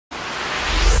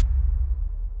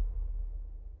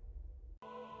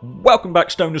Welcome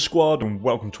back, Stoner Squad, and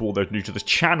welcome to all those new to this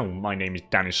channel. My name is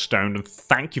DanIsStoned, and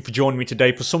thank you for joining me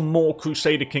today for some more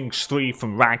Crusader Kings 3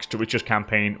 from Rags to Riches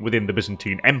campaign within the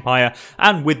Byzantine Empire,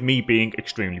 and with me being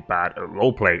extremely bad at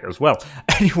roleplay as well.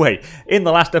 Anyway, in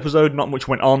the last episode, not much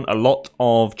went on. A lot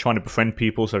of trying to befriend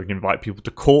people so we can invite people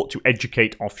to court to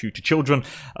educate our future children,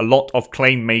 a lot of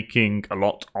claim making, a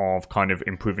lot of kind of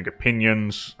improving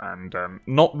opinions, and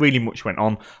not really much went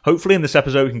on. Hopefully in this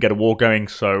episode we can get a war going,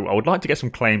 so I would like to get some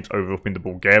claims over up in the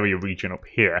Bulgaria region up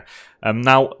here.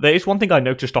 Now, there is one thing I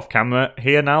noticed off camera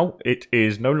here now. It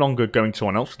is no longer going to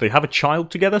someone else. They have a child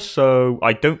together, so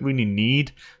I don't really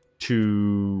need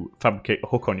to fabricate a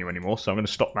hook on you anymore, so I'm going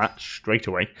to stop that straight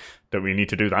away. Don't really need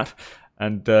to do that.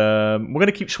 And we're going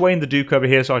to keep swaying the Duke over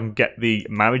here so I can get the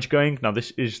marriage going. Now,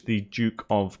 this is the Duke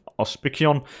of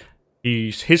Auspicion.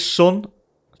 He's his son,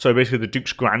 so basically the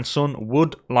Duke's grandson,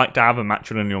 would like to have a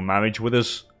matrilineal marriage with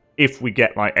us if we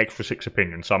get like extra 6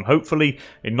 opinions. So I'm hopefully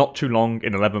in not too long,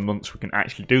 in 11 months, we can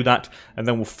actually do that, and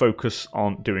then we'll focus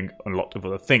on doing a lot of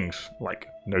other things, like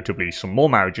notably some more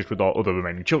marriages with our other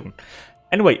remaining children.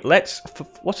 Anyway, let's...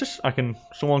 what's this? I can...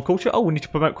 Someone culture? Oh, we need to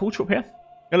promote culture up here?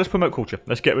 Yeah, let's promote culture.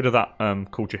 Let's get rid of that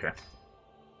culture here.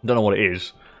 Don't know what it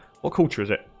is. What culture is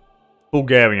it?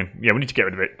 Bulgarian. Yeah, we need to get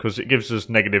rid of it because it gives us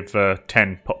negative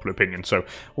 10 popular opinion. So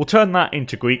we'll turn that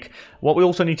into Greek. What we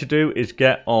also need to do is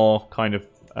get our kind of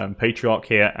patriarch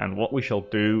here, and what we shall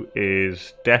do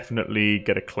is definitely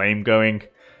get a claim going.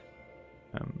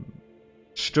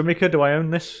 Strumica, do I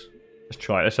own this? Let's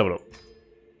try it. Let's have a look.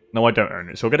 No, I don't own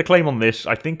it. So we'll get a claim on this.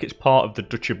 I think it's part of the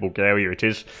Duchy of Bulgaria. It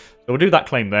is. So we'll do that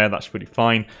claim there. That's pretty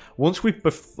fine. Once we've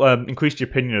increased the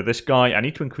opinion of this guy, I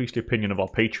need to increase the opinion of our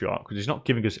patriarch because he's not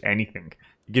giving us anything.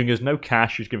 He's giving us no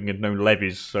cash. He's giving us no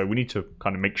levies. So we need to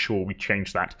kind of make sure we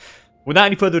change that. Without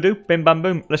any further ado, bim bam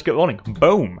boom. Let's get rolling.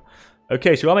 Boom.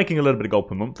 Okay, so we are making a little bit of gold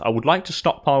per month. I would like to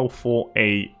stockpile for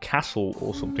a castle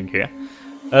or something here.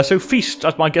 So feast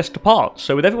as my guest departs.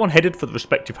 So with everyone headed for the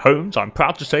respective homes, I'm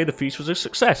proud to say the feast was a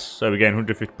success. So we gain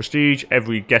 150 prestige,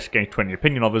 every guest gains 20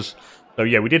 opinion of us. So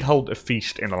yeah, we did hold a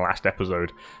feast in the last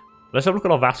episode. Let's have a look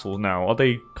at our vassals now. Are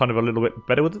they kind of a little bit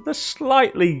better with it? They're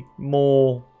slightly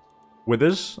more with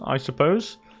us, I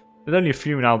suppose. There's only a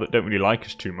few now that don't really like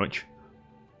us too much.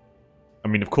 I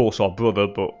mean, of course, our brother,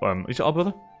 but is it our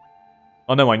brother?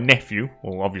 Oh no, my nephew.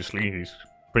 Well, obviously he's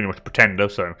pretty much a pretender,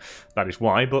 so that is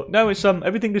why. But no, it's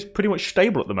everything is pretty much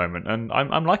stable at the moment, and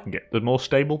I'm liking it. The more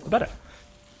stable, the better.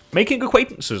 Making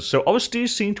acquaintances. So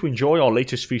Orestes seemed to enjoy our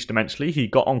latest feast immensely. He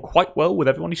got on quite well with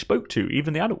everyone he spoke to,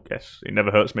 even the adult guests. It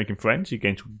never hurts making friends. He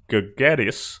gains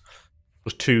gregarious,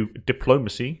 +2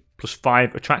 diplomacy,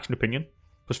 +5 attraction opinion,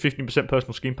 +15%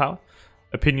 personal scheme power.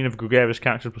 Opinion of gregarious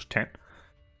characters +10.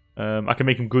 I can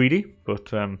make him greedy,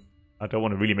 but I don't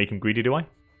want to really make him greedy, do I?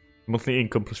 Monthly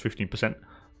income +15%.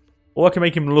 Or I can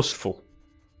make him lustful.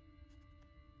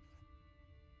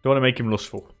 Do I want to make him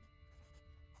lustful?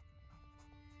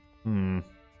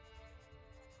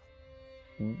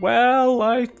 Well,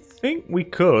 I think we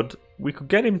could. We could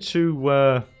get him to...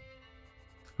 I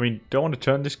mean, do I want to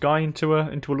turn this guy into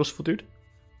a lustful dude?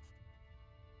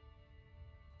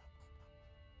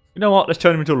 You know what? Let's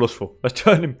turn him into a lustful. Let's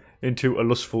turn him into a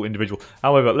lustful individual.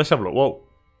 However, let's have a look. Well,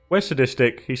 we're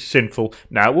sadistic. He's sinful.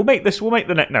 Now we'll make this. We'll make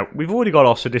the next. No, we've already got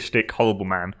our sadistic, horrible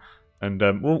man, and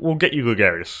we'll get you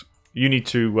gregarious. You need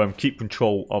to keep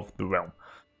control of the realm.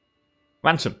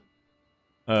 Ransom.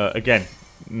 Again,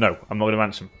 no, I'm not going to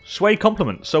ransom. Sway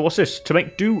compliment. So what's this? To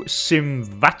make do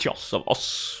Simvatios of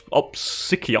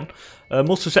Opsicion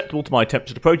more susceptible to my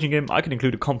attempts at approaching him, I can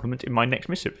include a compliment in my next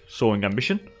missive. Soaring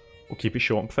ambition, or keep it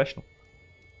short and professional.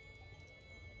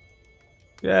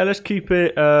 Yeah, let's keep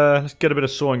it, let's get a bit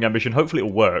of soaring ambition. Hopefully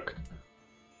it'll work.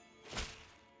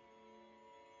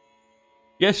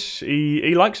 Yes,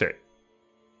 he likes it.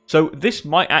 So this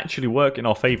might actually work in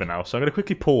our favour now. So I'm going to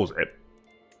quickly pause it.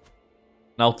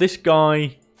 Now this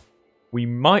guy, we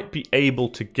might be able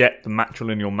to get the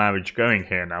matrilineal marriage going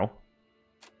here now.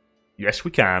 Yes, we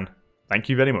can. Thank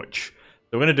you very much.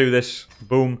 So we're going to do this.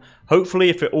 Boom. Hopefully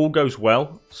if it all goes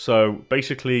well. So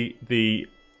basically the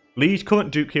current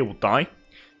Duke here will die.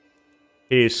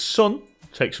 His son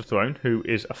takes the throne, who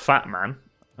is a fat man.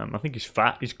 I think he's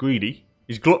fat, he's greedy,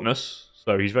 he's gluttonous,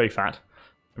 so he's very fat.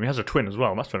 And he has a twin as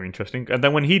well, that's very interesting. And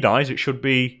then when he dies, it should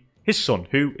be his son,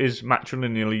 who is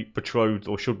matrilineally betrothed,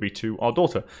 or should be, to our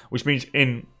daughter. Which means,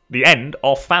 in the end,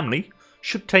 our family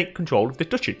should take control of this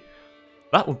duchy.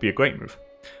 That would be a great move.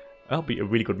 That would be a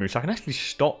really good move. So I can actually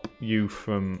stop you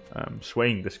from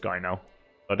swaying this guy now.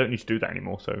 I don't need to do that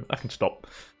anymore, so I can stop.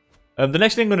 The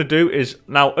next thing I'm going to do is,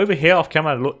 now over here off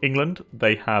camera, look, England,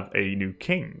 they have a new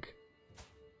king.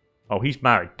 Oh, he's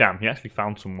married. Damn, he actually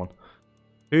found someone.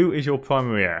 Who is your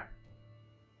primary heir?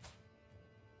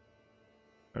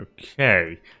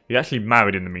 Okay. He's actually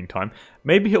married in the meantime.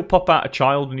 Maybe he'll pop out a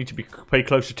child. We need to pay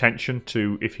close attention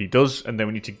to if he does. And then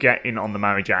we need to get in on the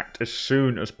Marriage Act as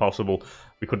soon as possible.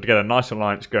 We could get a nice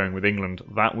alliance going with England.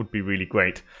 That would be really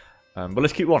great. But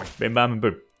let's keep running. Bim, bam, and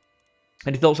boom.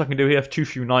 Anything else I can do here? Too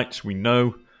few knights, we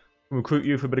know. Recruit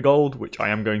you for a bit of gold, which I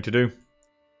am going to do.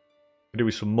 Do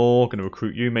with some more. Going to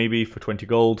recruit you maybe for 20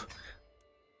 gold.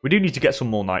 We do need to get some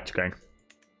more knights going.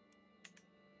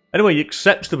 Anyway, he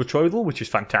accepts the betrothal, which is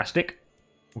fantastic.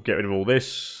 We'll get rid of all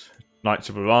this. Knights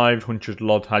have arrived. Hunter's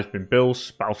Lod has been built.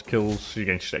 Spouse kills. You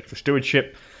gain extra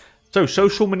stewardship. So,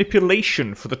 social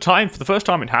manipulation. For the first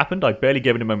time it happened, I barely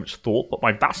gave it a moment's thought, but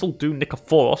my vassal Dune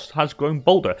Nikephoros has grown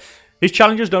bolder. His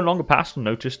challenges no longer pass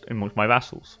unnoticed amongst my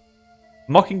vassals.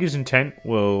 Mocking his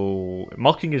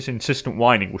insistent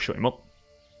whining will shut him up.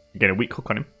 Get a weak hook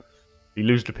on him. He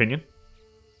loses opinion.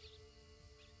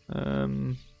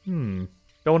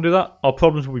 Don't want to do that. Our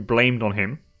problems will be blamed on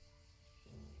him.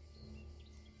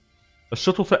 A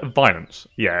subtle threat of violence.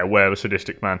 Yeah, aware of a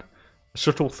sadistic man. A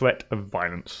subtle threat of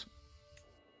violence.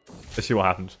 Let's see what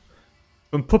happens.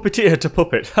 From puppeteer to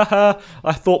puppet. Haha,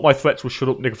 I thought my threats would shut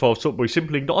up Nikephoros up, but he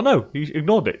simply ignored. Oh no, he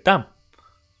ignored it. Damn.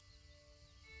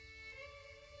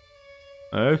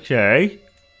 Okay.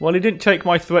 Well, he didn't take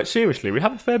my threat seriously. We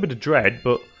have a fair bit of dread,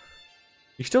 but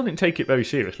he still didn't take it very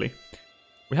seriously.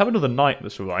 We have another knight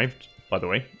that's arrived, by the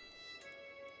way.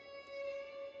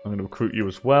 I'm going to recruit you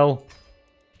as well.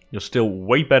 You're still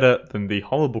way better than the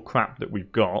horrible crap that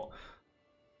we've got.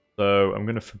 So I'm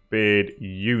going to forbid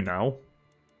you now.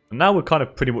 And now we're kind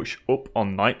of pretty much up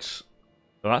on knights.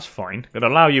 So that's fine. I'm going to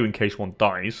allow you in case one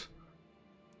dies.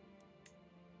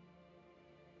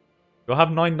 Do I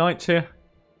have 9 knights here?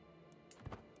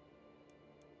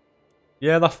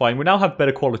 Yeah, that's fine. We now have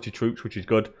better quality troops, which is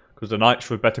good. Because the knights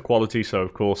are of better quality, so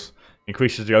of course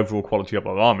increases the overall quality of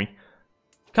our army.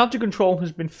 Counter control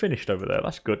has been finished over there.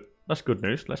 That's good. That's good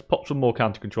news. Let's pop some more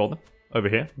counter control then. Over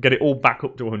here. Get it all back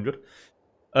up to 100.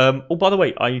 Oh, by the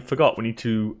way, I forgot. We need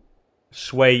to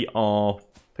sway our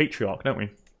patriarch, don't we?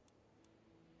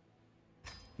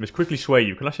 Let's quickly sway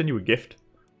you. Can I send you a gift?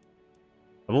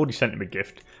 I've already sent him a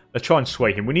gift. Let's try and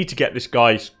sway him. We need to get this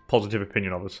guy's positive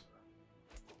opinion of us.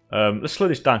 Let's slow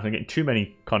this down because I'm getting too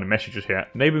many kind of messages here.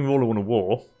 Neighbouring ruler won a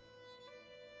war.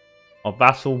 Our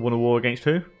vassal won a war against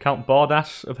who? Count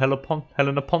Bardas of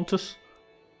Helena Pontus?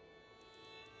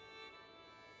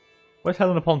 Where's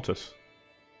Helena Pontus?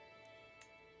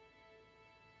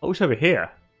 Oh, it's over here.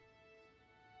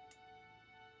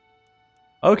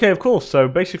 Okay, of course. So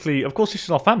basically, of course, this is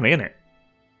our family, isn't it?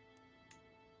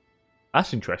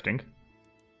 That's interesting.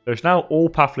 There's now all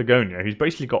Paphlagonia. He's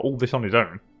basically got all this on his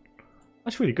own.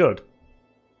 That's really good.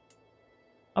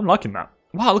 I'm liking that.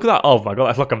 Wow, look at that. Oh my god,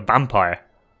 that's like a vampire.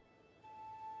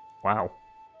 Wow.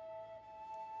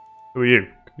 Who are you?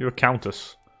 You're a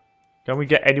countess. Can we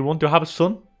get anyone? Do I have a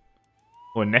son?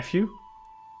 Or a nephew?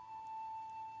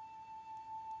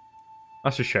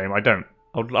 That's a shame, I don't.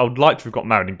 I would like to have got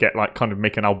married and get, like, kind of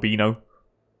make an albino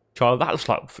child. That looks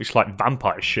like, it's like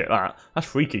vampire shit, that. That's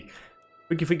freaky.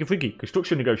 Freaky, freaky, freaky.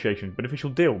 Construction negotiations. Beneficial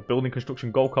deal. Building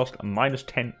construction gold cost and minus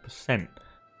 10%.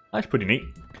 That's pretty neat.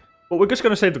 But we're just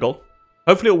going to save the gold.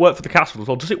 Hopefully it'll work for the castle as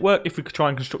well. Does it work if we could try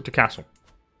and construct a castle?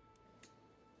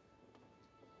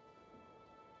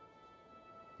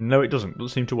 No, it doesn't. It doesn't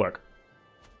seem to work.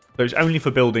 So it's only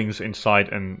for buildings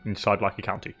inside like a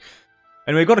county.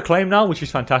 Anyway, we've got a claim now, which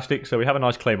is fantastic. So we have a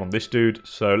nice claim on this dude.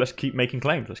 So let's keep making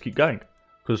claims. Let's keep going.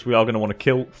 Because we are going to want to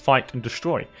kill, fight, and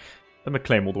destroy. Let me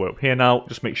claim all the way up here now.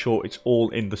 Just make sure it's all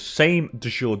in the same de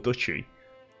jure duchy.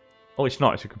 Oh, it's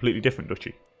not. It's a completely different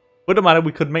duchy. But it doesn't matter.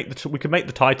 We could make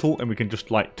the title, and we can just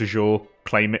like de jure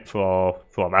claim it for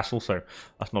our vassal. So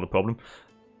that's not a problem.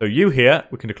 So you here,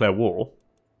 we can declare war.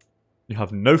 You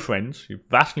have no friends. You're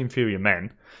vastly inferior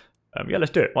men. Yeah,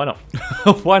 let's do it. Why not?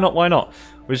 Why not? Why not?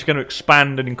 We're just going to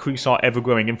expand and increase our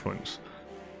ever-growing influence.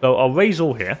 So I'll raise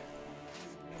all here.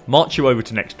 March you over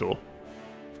to next door.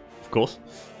 Of course.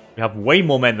 We have way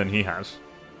more men than he has.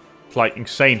 It's like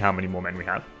insane how many more men we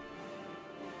have.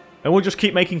 And we'll just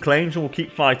keep making claims and we'll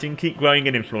keep fighting, keep growing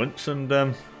in influence,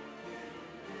 and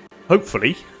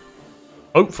hopefully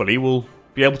we'll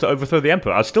be able to overthrow the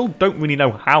Emperor. I still don't really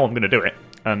know how I'm going to do it,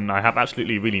 and I have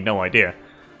absolutely really no idea.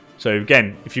 So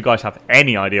again, if you guys have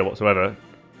any idea whatsoever,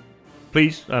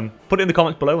 please put it in the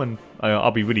comments below, and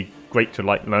I'll be really great to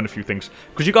like learn a few things,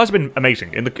 because you guys have been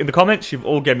amazing. In the comments, you've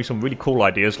all given me some really cool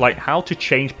ideas, like how to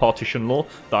change partition law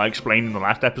that I explained in the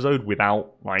last episode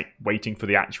without like waiting for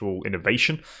the actual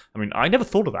innovation. I mean, I never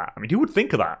thought of that. I mean, who would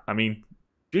think of that? I mean,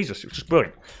 Jesus, it's just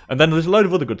brilliant. And then there's a load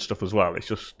of other good stuff as well. It's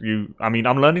just, I mean,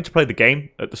 I'm learning to play the game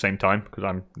at the same time, because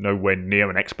I'm nowhere near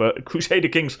an expert at Crusader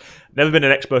Kings. Never been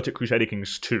an expert at Crusader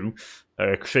Kings 2.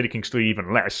 Crusader Kings 3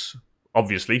 even less,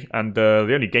 obviously. And the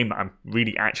only game that I'm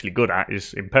really actually good at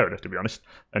is Imperator, to be honest.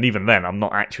 And even then, I'm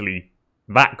not actually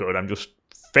that good. I'm just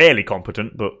fairly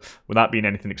competent, but without being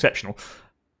anything exceptional.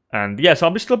 And yeah, so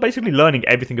I'm just basically learning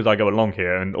everything as I go along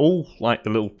here, and all like the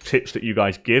little tips that you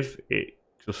guys give,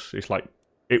 it's like,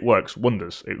 it works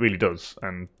wonders. It really does,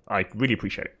 and I really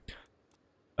appreciate it.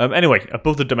 Anyway,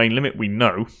 above the domain limit, we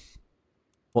know.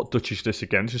 What duchy is this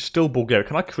again? This is still Bulgaria.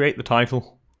 Can I create the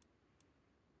title?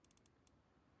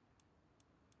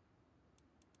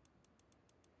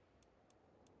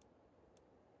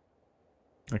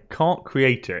 I can't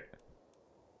create it.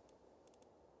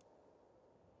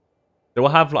 Do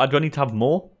I need to have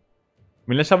more? I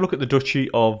mean, let's have a look at the Duchy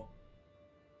of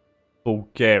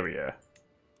Bulgaria.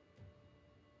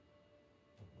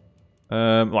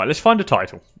 Right, let's find a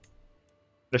title.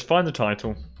 Let's find the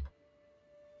title.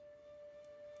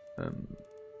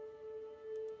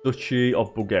 Duchy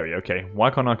of Bulgaria. Okay, why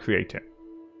can't I create it?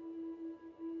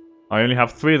 I only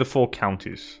have 3 of the 4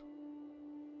 counties.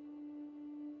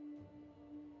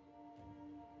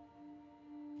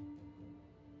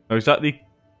 Oh, is that the...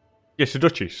 Yes, the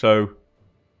duchy, so...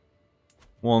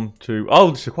 1, 2...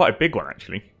 Oh, this is quite a big one,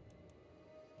 actually.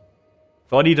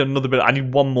 So I need another bit... I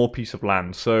need one more piece of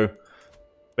land, so...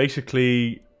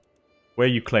 Basically... Where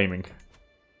are you claiming?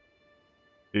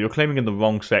 You're claiming in the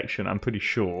wrong section, I'm pretty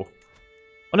sure.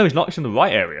 Oh no, it's not, it's in the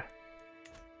right area.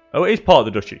 Oh, it is part of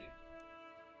the duchy.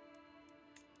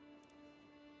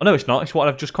 Oh no, it's not, it's what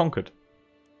I've just conquered.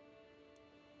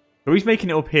 So he's making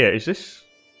it up here, is this...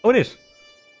 Oh, it is.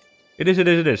 It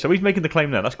is. So he's making the claim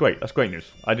there. That's great. That's great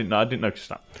news. I didn't notice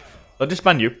that. I'll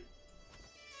disband you.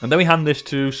 And then we hand this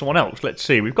to someone else. Let's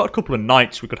see. We've got a couple of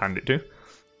knights we could hand it to.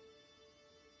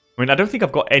 I mean, I don't think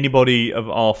I've got anybody of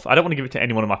our... I don't want to give it to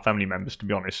any one of my family members, to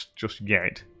be honest, just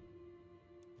yet.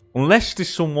 Unless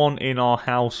there's someone in our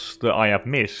house that I have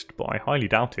missed, but I highly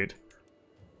doubt it.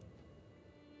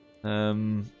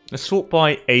 Let's sort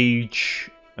by age,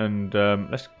 and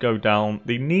let's go down.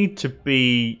 They need to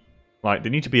be... Like,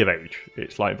 they need to be of age.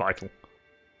 It's, like, vital.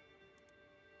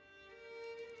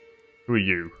 Who are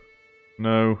you?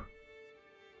 No.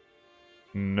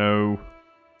 No.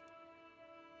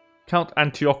 Count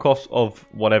Antiochos of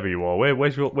whatever you are.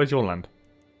 Where's your land?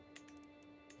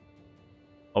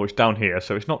 Oh, it's down here,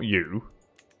 so it's not you.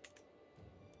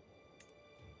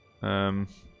 Need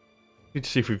to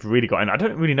see if we've really got any. I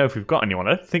don't really know if we've got anyone.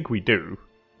 I don't think we do.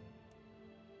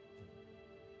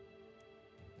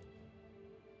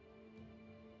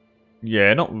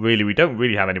 Yeah, not really. We don't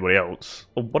really have anybody else.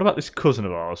 Oh, what about this cousin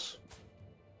of ours?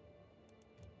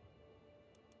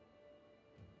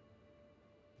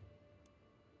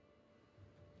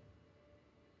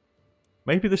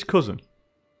 Maybe this cousin.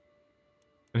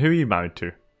 And who are you married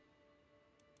to?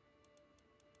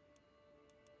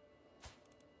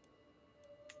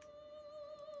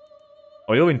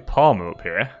 Oh, you're in Parma up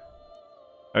here.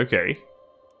 Okay.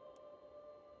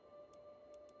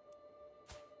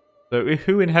 So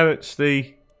who inherits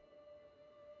the...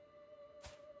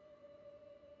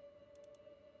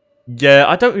 Yeah,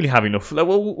 I don't really have enough.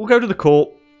 We'll go to the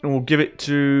court and we'll give it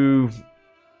to...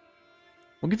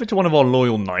 We'll give it to one of our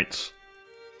loyal knights.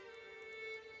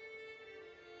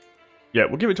 Yeah,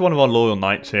 we'll give it to one of our loyal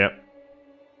knights here.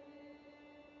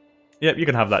 Yep, you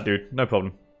can have that, dude. No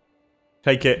problem.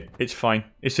 Take it. It's fine.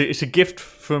 It's a gift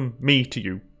from me to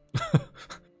you.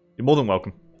 You're more than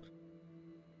welcome.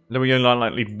 Then we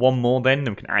only need one more then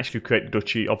we can actually create the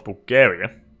Duchy of Bulgaria.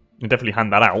 And definitely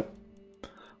hand that out.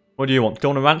 What do you want?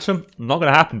 Still want a ransom? Not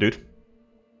going to happen, dude.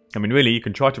 I mean, really, you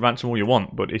can try to ransom all you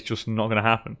want, but it's just not going to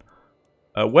happen.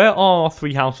 Where are our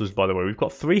 3 houses, by the way? We've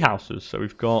got 3 houses, so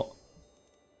we've got...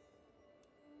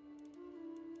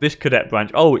 This cadet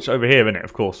branch. Oh, it's over here, isn't it?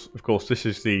 Of course. Of course, this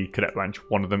is the cadet branch,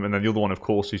 one of them. And then the other one, of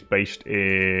course, is based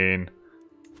in...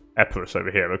 Epirus over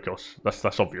here, of course.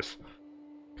 That's obvious.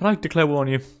 Can I declare war on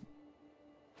you?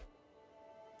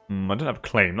 I don't have a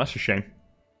claim. That's a shame.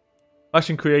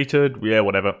 Action created. Yeah,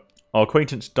 whatever. Our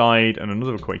acquaintance died and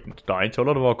another acquaintance died. So a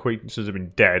lot of our acquaintances have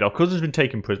been dead. Our cousin's been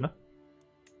taken prisoner.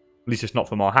 At least it's not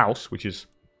from our house, which is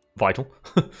vital.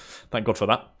 Thank God for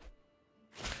that.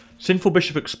 Sinful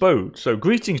Bishop exposed. So,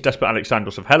 greetings, Despot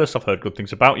Alexandros of Hellas. I've heard good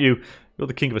things about you. You're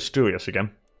the King of Asturias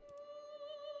again.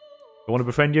 I want to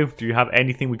befriend you. Do you have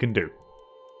anything we can do?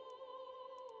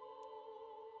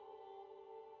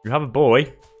 You have a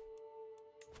boy.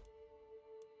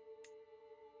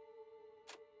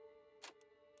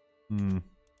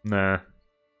 Nah.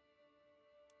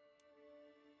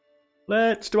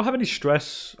 Do I have any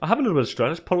stress? I have a little bit of stress.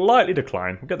 Let's politely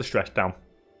decline. We'll get the stress down.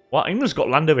 What? England's got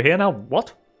land over here now?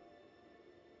 What?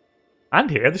 And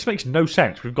here? This makes no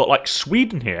sense. We've got, like,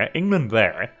 Sweden here, England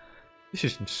there. This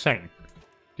is insane.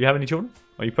 Do you have any children?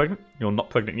 Are you pregnant? You're not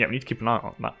pregnant yet. We need to keep an eye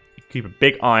on that. Keep a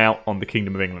big eye out on the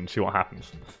Kingdom of England. See what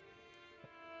happens.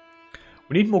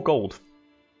 We need more gold.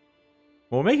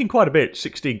 Well, we're making quite a bit.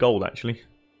 16 gold, actually.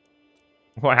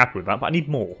 I'm quite happy with that, but I need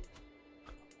more.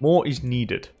 More is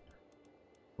needed.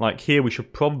 Like here, we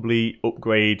should probably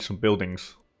upgrade some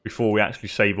buildings before we actually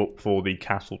save up for the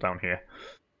castle down here.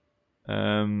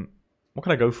 What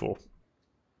can I go for?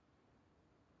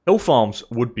 Hill farms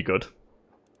would be good.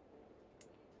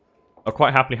 I'll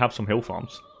quite happily have some hill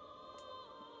farms.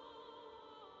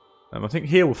 I think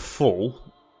here we're full.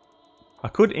 I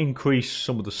could increase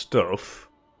some of the stuff.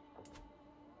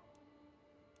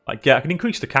 Like, yeah, I can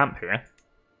increase the camp here.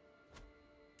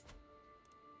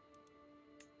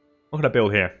 What can I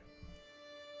build here?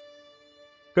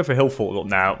 Go for hill fort up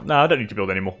now. No, I don't need to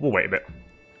build anymore. We'll wait a bit.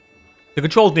 The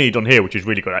controls need done here, which is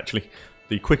really good, actually.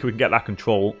 The quicker we can get that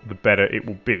control, the better it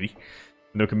will be.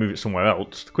 And then we can move it somewhere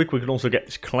else. The quicker we can also get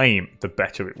this claim, the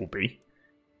better it will be.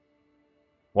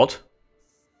 What?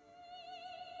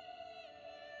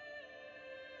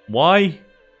 Why?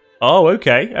 Oh,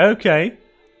 okay, okay.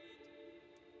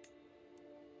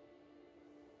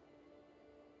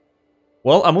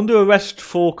 Well, I'm under arrest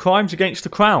for crimes against the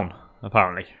crown,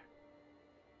 apparently.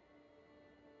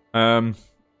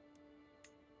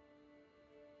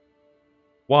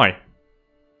 Why?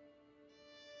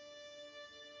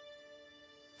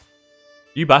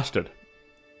 You bastard.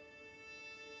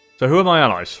 So who are my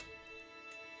allies?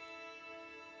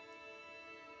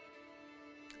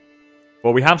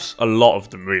 Well, we have a lot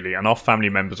of them, really, and our family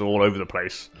members are all over the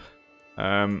place.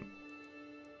 Can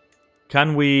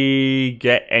we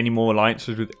get any more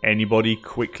alliances with anybody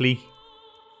quickly?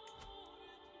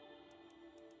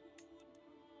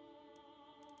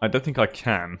 I don't think I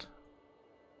can.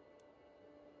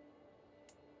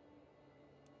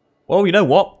 Well, you know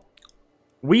what?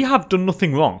 We have done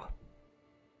nothing wrong.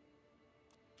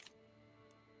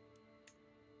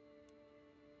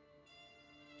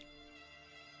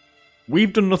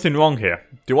 We've done nothing wrong here.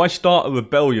 Do I start a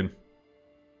rebellion?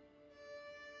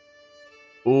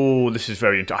 Oh, this is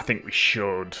very... I think we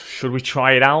should. Should we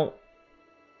try it out?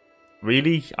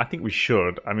 Really? I think we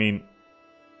should. I mean...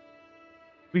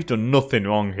 We've done nothing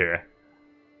wrong here.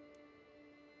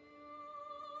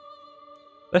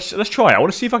 Let's try it. I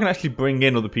want to see if I can actually bring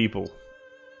in other people.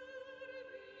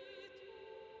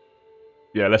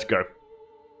 Yeah, let's go.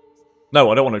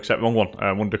 No, I don't want to accept. Wrong one.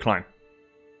 I want to decline.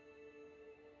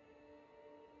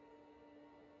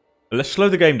 Let's slow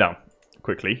the game down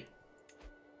quickly.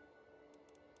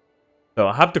 So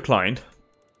I have declined.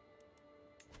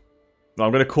 Now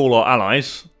I'm going to call our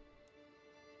allies.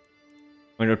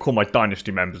 I'm going to call my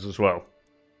dynasty members as well.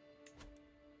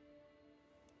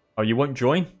 Oh, you won't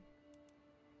join?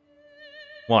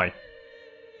 Why?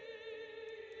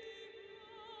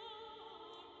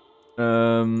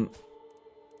 I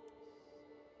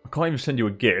can't even send you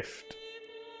a gift.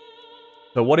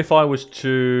 So what if I was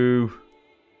to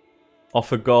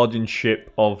offer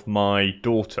guardianship of my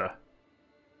daughter?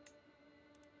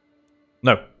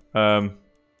 No.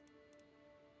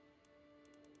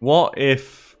 What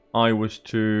if I was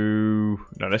to...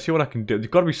 No, let's see what I can do. There's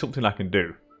got to be something I can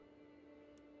do.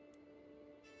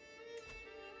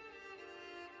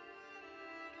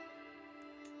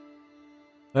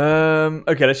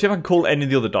 Okay, let's see if I can call any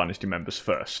of the other dynasty members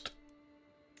first.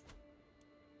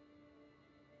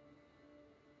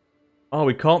 Oh,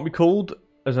 we can't be called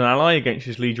as an ally against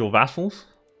his liege or vassals?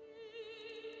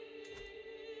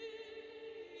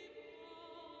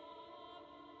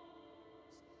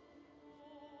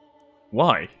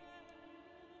 Why?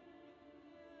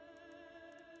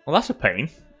 Well, that's a pain.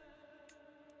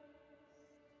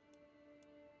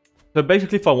 So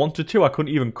basically, if I wanted to, I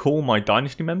couldn't even call my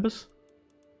dynasty members?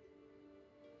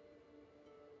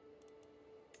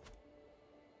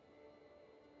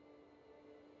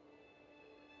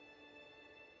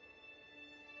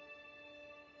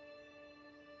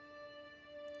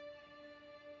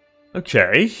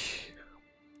 Okay.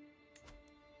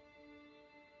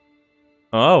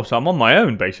 Oh, so I'm on my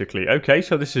own, basically. Okay,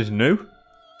 so this is new.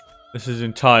 This is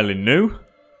entirely new.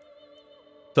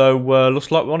 So, looks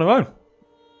like we're on our own.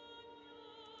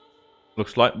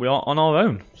 Looks like we are on our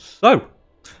own. So,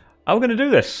 how are we going to do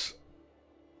this?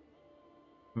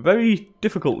 Very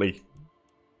difficultly.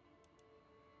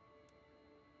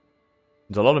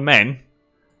 There's a lot of men.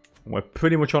 We're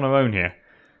pretty much on our own here.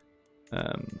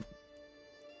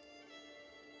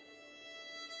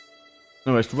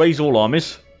 No, let's raise all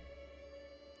armies.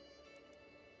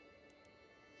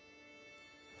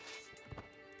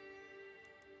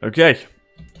 Okay.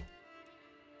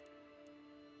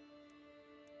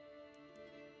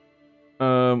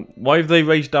 Why have they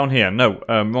raised down here? No,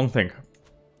 wrong thing.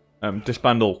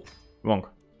 Disband all. Wrong.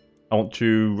 I want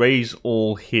to raise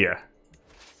all here.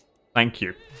 Thank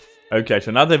you. Okay,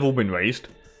 so now they've all been raised.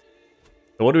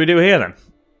 So what do we do here then?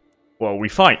 Well, we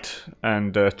fight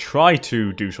and try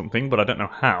to do something, but I don't know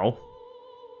how.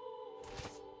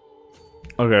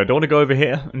 Okay, I don't want to go over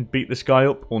here and beat this guy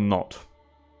up or not.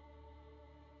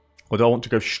 Or do I want to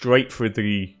go straight for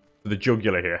the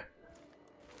jugular here?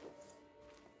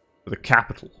 For the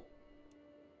capital.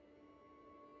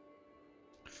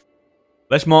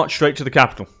 Let's march straight to the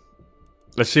capital.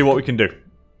 Let's see what we can do.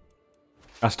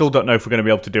 I still don't know if we're going to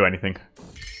be able to do anything.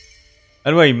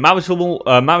 Anyway,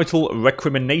 marital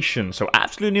recrimination. So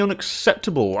absolutely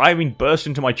unacceptable. Irene burst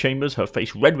into my chambers, her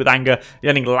face red with anger,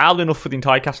 yelling loud enough for the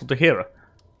entire castle to hear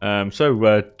her.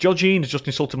 Georgine has just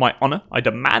insulted my honour. I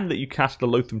demand that you cast the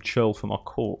loathsome churl from our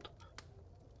court.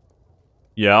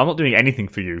 Yeah, I'm not doing anything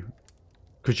for you.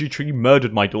 Because you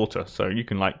murdered my daughter, so you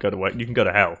can, like, go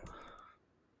to hell.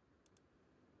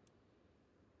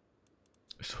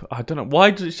 So, I don't know,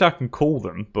 why does it say I can call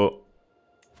them, but...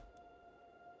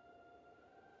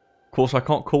 Of course, I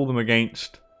can't call them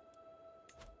against...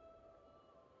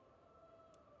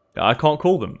 Yeah, I can't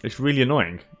call them. It's really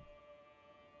annoying.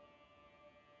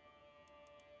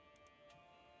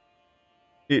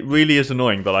 It really is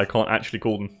annoying that I can't actually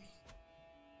call them.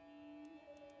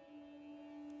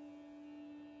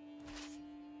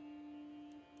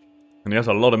 And he has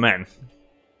a lot of men.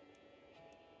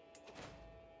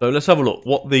 So let's have a look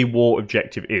what the war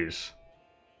objective is.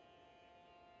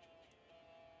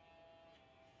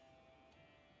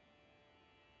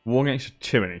 War against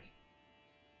tyranny.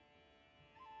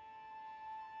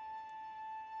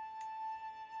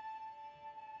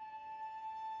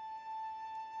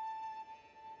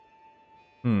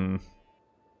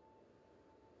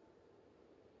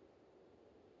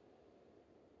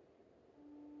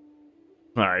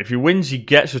 Right, if he wins, he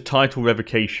gets a title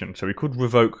revocation, so he could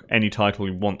revoke any title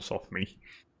he wants off me.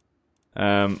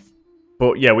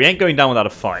 But yeah, we ain't going down without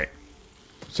a fight.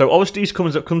 So Orestes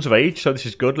comes of age, so this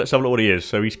is good. Let's have a look what he is.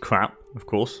 So he's crap, of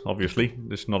course, obviously.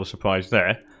 There's not a surprise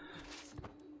there.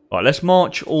 Right, let's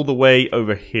march all the way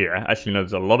over here. Actually, no,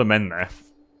 there's a lot of men there.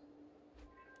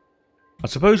 I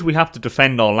suppose we have to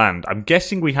defend our land. I'm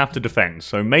guessing we have to defend,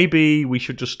 so maybe we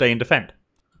should just stay and defend.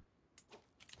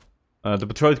 The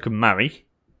betrothed can marry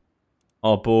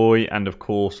our boy and, of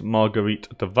course,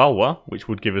 Marguerite de Valois, which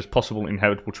would give us possible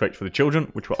inheritable traits for the children,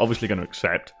 which we're obviously going to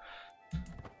accept.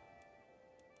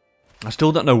 I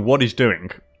still don't know what he's doing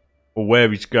or where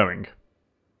he's going.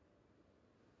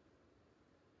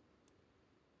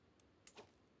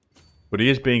 But he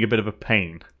is being a bit of a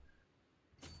pain.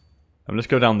 Let's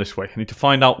go down this way. I need to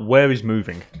find out where he's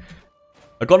moving.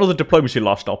 I got another diplomacy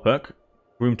lifestyle perk.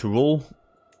 Room to rule.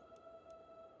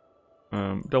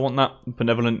 Don't want that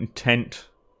benevolent intent.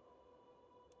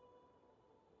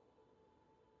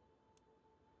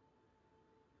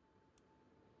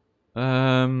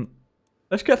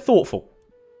 Let's get thoughtful.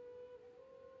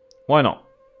 Why not?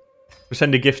 We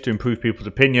send a gift to improve people's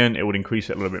opinion. It would increase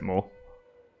it a little bit more.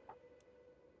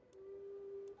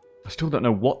 I still don't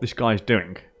know what this guy's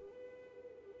doing.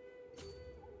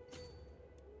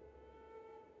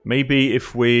 Maybe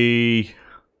if we...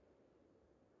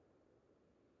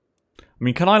 I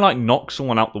mean, can I, like, knock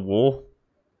someone out the war?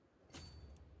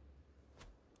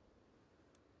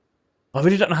 I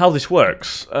really don't know how this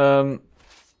works. I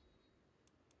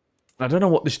don't know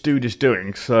what this dude is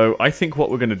doing, so I think what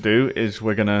we're going to do is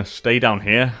we're going to stay down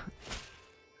here.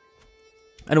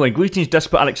 Anyway, greetings,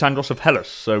 Despot Alexandros of Hellas.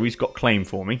 So he's got claim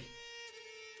for me.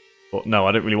 But no,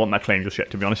 I don't really want that claim just yet,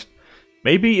 to be honest.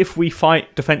 Maybe if we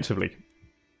fight defensively.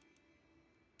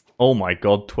 Oh my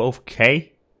god, 12k?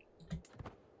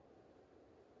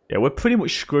 Yeah, we're pretty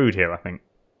much screwed here, I think.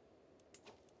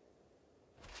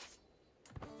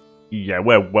 Yeah,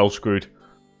 we're well screwed.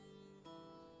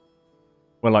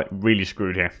 We're, like, really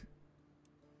screwed here.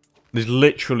 There's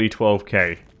literally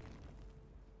 12k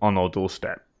on our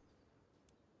doorstep.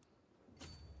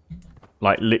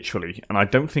 Like, literally. And I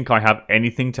don't think I have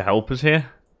anything to help us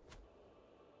here.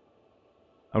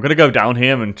 I'm going to go down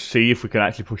here and see if we can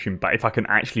actually push him back. If I can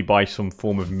actually, by some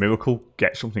form of miracle,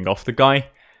 get something off the guy.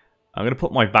 I'm going to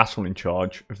put my vassal in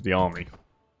charge of the army.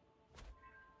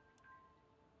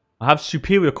 I have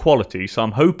superior quality, so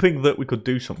I'm hoping that we could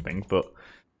do something, but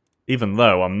even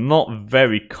though I'm not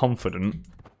very confident...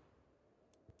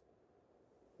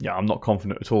 Yeah, I'm not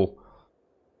confident at all.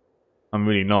 I'm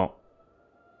really not.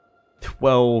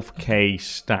 12k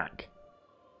stack.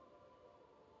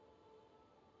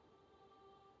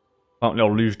 Apparently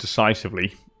I'll lose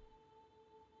decisively.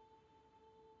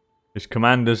 His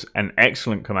commander's an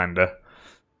excellent commander.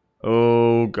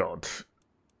 Oh, God.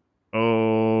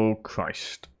 Oh,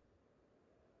 Christ.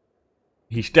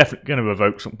 He's definitely going to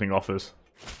revoke something off us.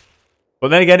 But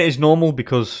then again, it is normal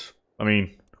because, I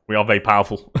mean, we are very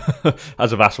powerful,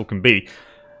 as a vassal can be.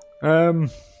 Okay,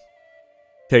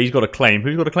 he's got a claim.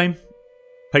 Who's got a claim?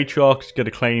 Patriarch's got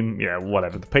a claim. Yeah,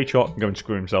 whatever. The Patriarch can go and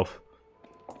screw himself.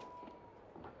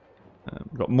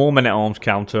 I've got more men-at-arms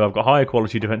counter. I've got higher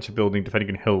quality defensive building defending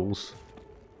in hills.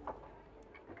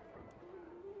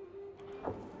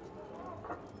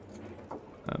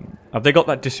 Have they got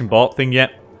that disembark thing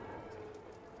yet?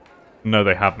 No,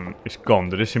 they haven't. It's gone.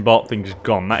 The disembark thing is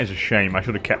gone. That is a shame. I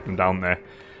should have kept them down there.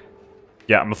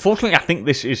 Yeah, unfortunately, I think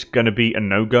this is going to be a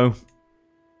no-go.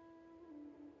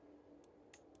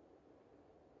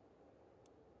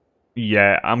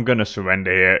 Yeah, I'm going to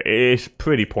surrender here. It's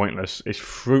pretty pointless. It's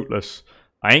fruitless.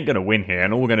 I ain't going to win here,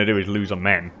 and all we're going to do is lose on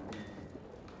men.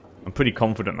 I'm pretty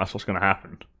confident that's what's going to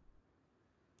happen.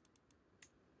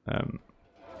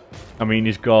 I mean,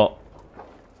 he's got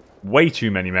way too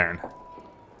many men.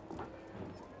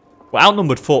 We're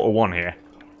outnumbered 4-1 here.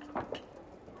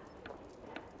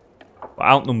 We're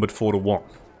outnumbered 4-1.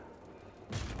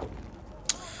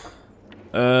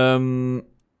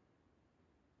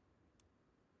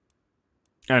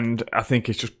 And I think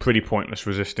it's just pretty pointless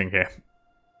resisting here.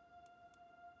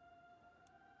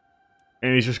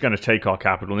 And he's just going to take our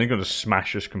capital and he's going to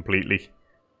smash us completely.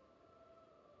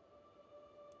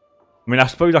 I mean, I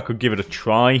suppose I could give it a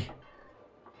try.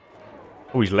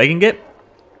 Oh, he's legging it?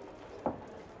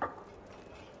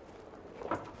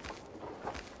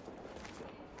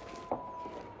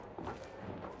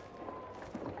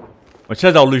 It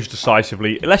says I'll lose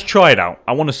decisively. Let's try it out.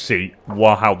 I want to see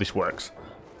how this works.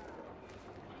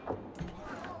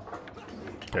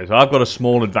 Okay, so I've got a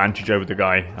small advantage over the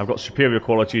guy. I've got superior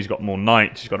quality, he's got more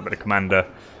knights, he's got a better commander.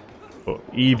 But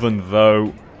even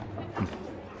though I'm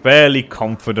fairly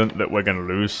confident that we're going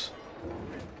to lose.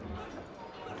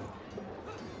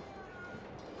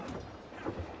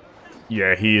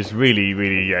 Yeah, he is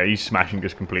really, yeah, he's smashing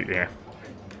us completely here.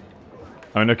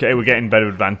 I mean, okay, we're getting better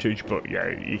advantage, but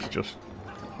yeah, he's just...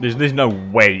 There's no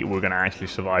way we're going to actually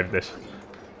survive this.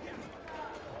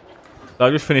 So I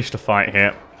just finished a fight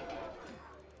here.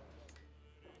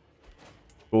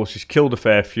 Of course, he's killed a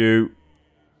fair few.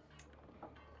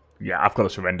 Yeah, I've got to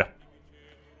surrender.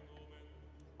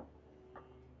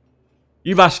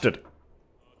 You bastard.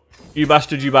 You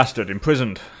bastard, you bastard.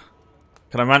 Imprisoned.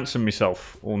 Can I ransom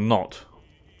myself or not?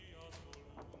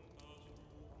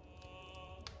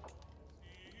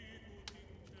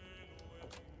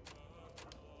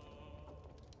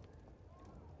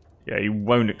 Yeah, he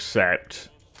won't accept.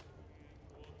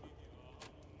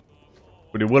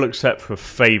 But he will accept for a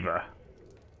favour.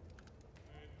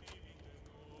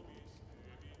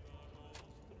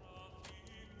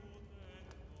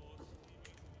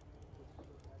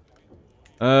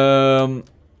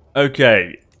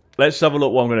 Okay. Let's have a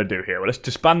look what I'm going to do here. Well, let's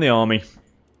disband the army.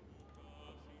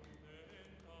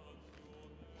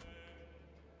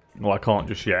 Well, I can't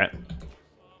just yet.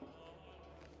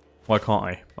 Why can't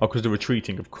I? Oh, because they're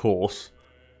retreating, of course.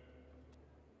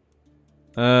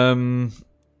 I'm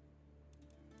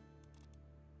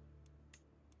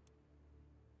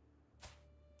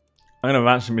going to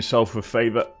ransom myself for a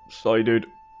favour. Sorry, dude.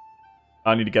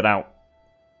 I need to get out.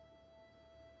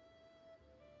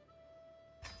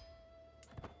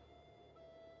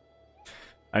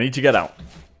 I need to get out.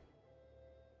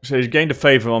 So he's gained a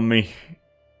favour on me.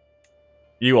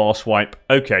 You arswipe.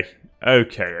 Okay.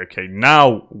 Okay.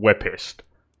 Now we're pissed.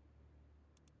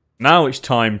 Now it's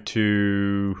time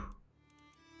to...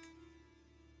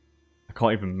 I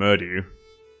can't even murder you.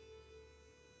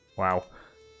 Wow.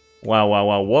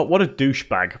 Wow. What a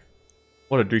douchebag.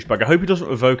 What a douchebag. I hope he doesn't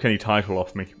revoke any title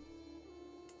off me.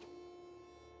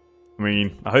 I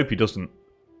mean, I hope he doesn't.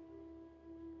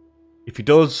 If he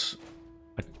does...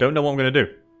 I don't know what I'm going to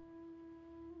do.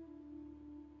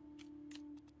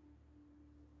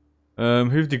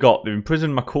 Who've they got? They've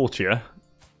imprisoned my courtier.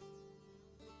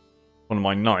 One of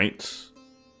my knights.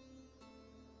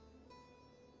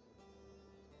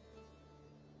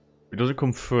 It doesn't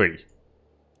come free.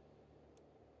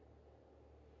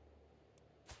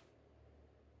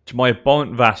 To my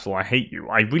abhorrent vassal, I hate you.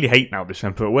 I really hate now this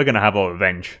emperor. We're going to have our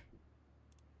revenge.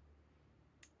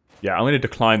 Yeah, I'm going to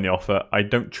decline the offer. I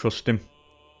don't trust him.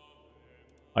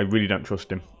 I really don't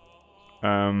trust him.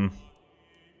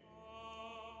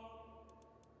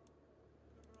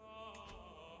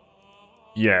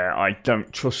 Yeah, I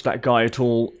don't trust that guy at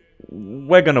all.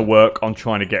 We're going to work on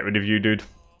trying to get rid of you, dude.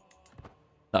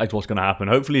 That is what's going to happen.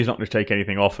 Hopefully he's not going to take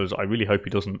anything off us. I really hope he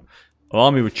doesn't. Our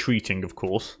army retreating, of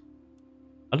course.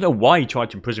 I don't know why he tried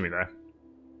to imprison me there.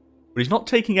 But he's not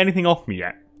taking anything off me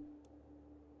yet.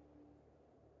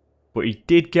 But he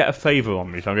did get a favour on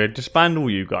me, so I'm going to disband all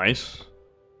you guys.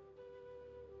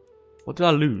 What did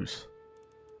I lose?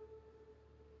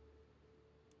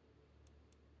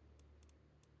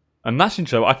 And that's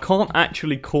interesting. I can't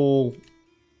actually call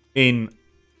in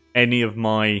any of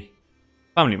my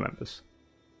family members.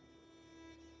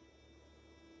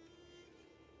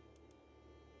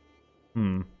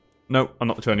 No, I'm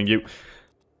not returning you.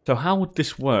 So how would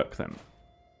this work then?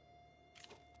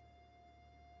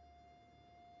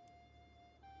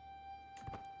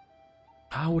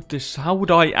 How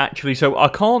would I actually... So I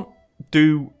can't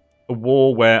do a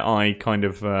war where I kind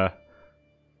of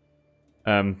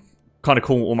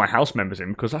call all my house members in,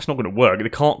 because that's not going to work. They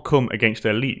can't come against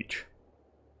their liege.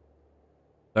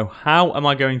 So how am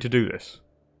I going to do this?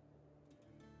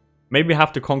 Maybe I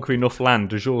have to conquer enough land,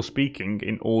 de jure speaking,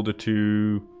 in order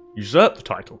to usurp the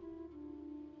title.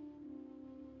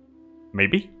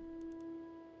 Maybe?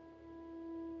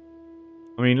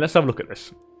 I mean, let's have a look at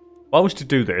this. If I was to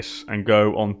do this and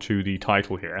go on to the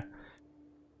title here,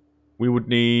 we would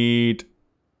need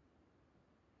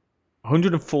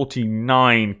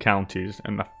 149 counties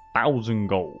and 1,000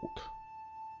 gold.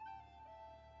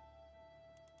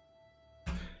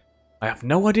 I have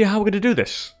no idea how we're going to do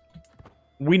this.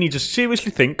 We need to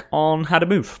seriously think on how to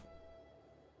move.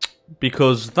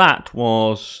 Because that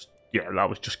was... yeah, that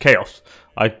was just chaos.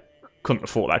 I couldn't have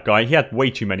fought that guy. He had way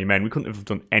too many men. We couldn't have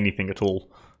done anything at all.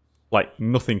 Like,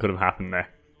 nothing could have happened there.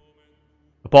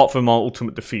 Apart from our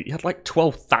ultimate defeat. He had like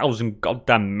 12,000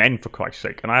 goddamn men, for Christ's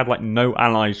sake. And I had like no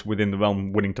allies within the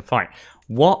realm willing to fight.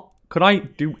 What? Could I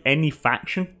do any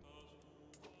faction?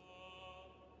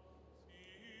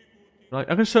 Right,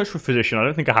 I'm going to search for a physician. I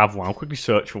don't think I have one. I'll quickly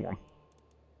search for one.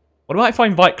 What about if I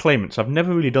invite claimants? I've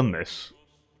never really done this.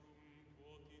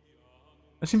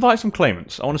 Let's invite some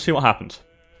claimants. I want to see what happens.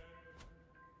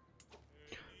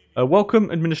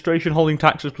 Welcome, administration, holding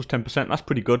taxes plus 10%. That's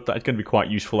pretty good. That is going to be quite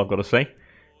useful, I've got to say.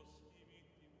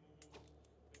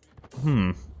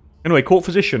 Anyway, court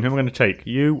physician. Who am I going to take?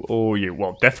 You or you?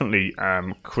 Well, definitely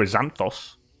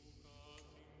Chrysanthos.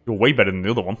 You're way better than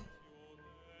the other one.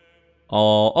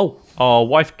 Our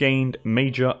wife gained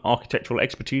major architectural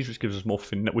expertise, which gives us more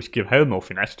which give her more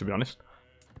finesse, to be honest.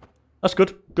 That's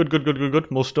good. Good.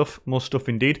 More stuff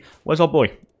indeed. Where's our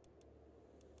boy?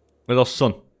 Where's our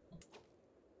son?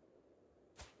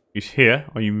 He's here.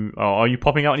 Are you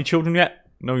popping out any children yet?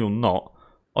 No, you're not.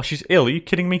 Oh, she's ill. Are you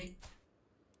kidding me?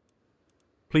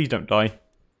 Please don't die.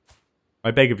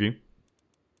 I beg of you.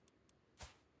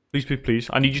 Please, please, please.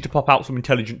 I need you to pop out some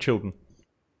intelligent children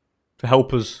to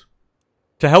help us.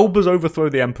 To help us overthrow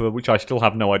the Emperor, which I still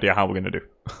have no idea how we're going to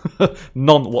do.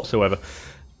 None whatsoever.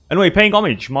 Anyway, paying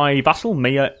homage, my vassal,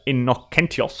 Mayor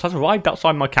Innocentios, has arrived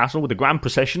outside my castle with a grand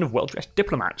procession of well-dressed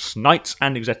diplomats, knights,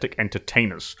 and exotic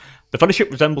entertainers. The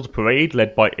fellowship resembles a parade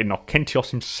led by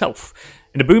Innocentios himself.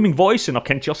 In a booming voice,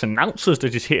 Innocentios announces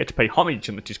that he's here to pay homage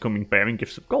and that he's coming bearing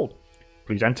gifts of gold.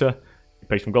 Please enter. He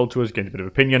pays some gold to us, gains a bit of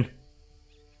opinion.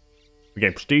 We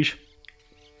gain prestige.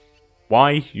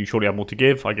 Why? You surely have more to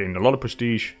give. I gain a lot of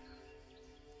prestige.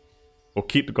 Or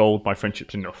keep the gold, my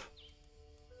friendship's enough.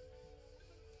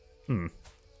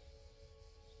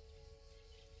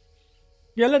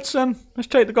 Yeah, let's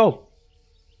take the gold.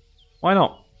 Why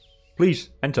not? Please,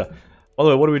 enter. By the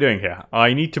way, what are we doing here?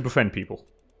 I need to befriend people.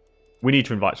 We need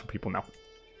to invite some people now.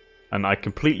 And I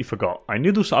completely forgot. I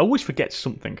knew this. I always forget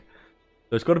something.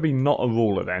 There's got to be not a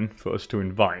ruler then for us to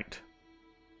invite.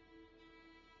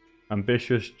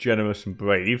 Ambitious, generous, and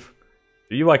brave.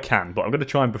 You I can, but I'm going to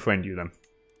try and befriend you then.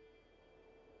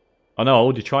 I know, I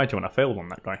already tried to and I failed on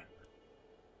that guy.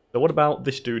 So what about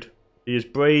this dude? He is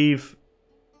brave,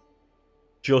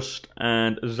 just,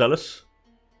 and zealous.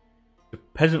 The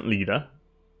peasant leader.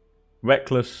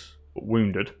 Reckless, but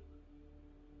wounded.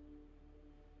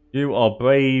 You are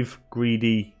brave,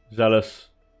 greedy, zealous,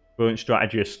 brilliant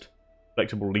strategist,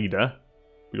 flexible leader.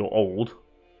 You're old.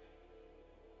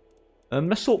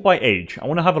 Let's sort by age. I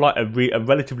want to have a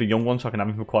relatively young one so I can have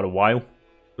him for quite a while.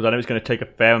 Because I know it's going to take a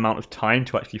fair amount of time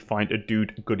to actually find a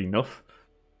dude good enough.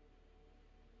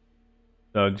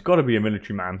 So there's got to be a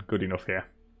military man good enough here.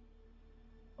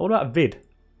 What about Vid?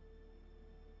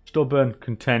 Stubborn,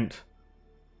 content,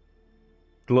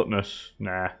 gluttonous.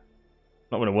 Nah,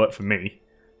 not going to work for me.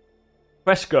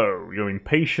 Fresco, you're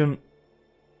impatient,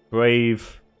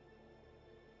 brave,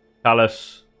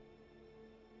 callous,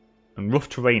 and rough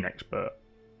terrain expert.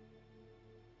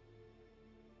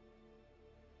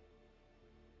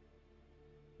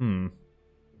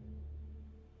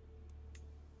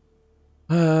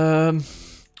 Who am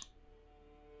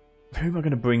I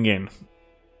going to bring in?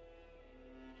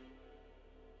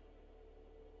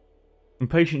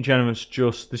 Impatient Generous,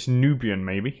 just this Nubian,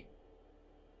 maybe.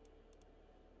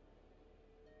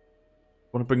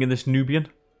 Want to bring in this Nubian?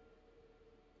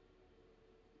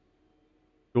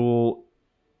 You're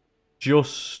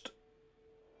just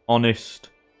honest,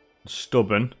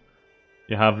 stubborn.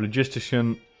 You have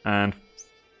logistician and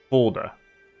forder.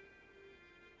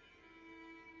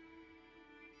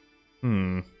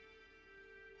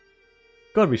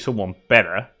 Gotta be someone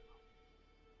better.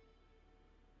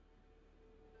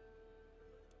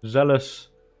 Zealous,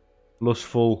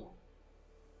 lustful.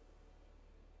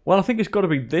 Well, I think it's got to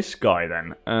be this guy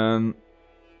then.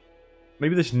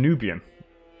 Maybe this Nubian.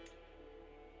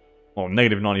 Well,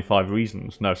 negative 95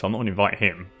 reasons. No, so I'm not going to invite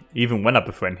him. Even when I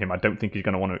befriend him, I don't think he's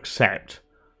going to want to accept.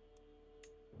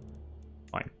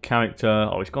 Right, character.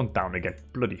 Oh, it's gone down again.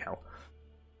 Bloody hell.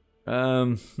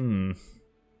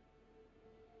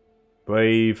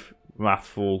 Brave,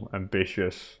 wrathful,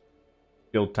 ambitious,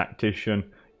 skilled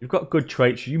tactician. You've got good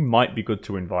traits. You might be good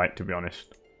to invite, to be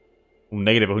honest. Well,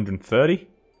 negative 130.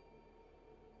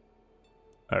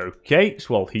 Okay,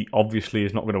 so well, he obviously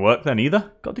is not going to work then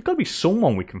either. God, there's got to be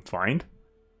someone we can find.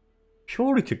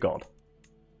 Surely to God.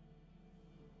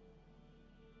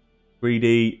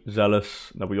 Greedy,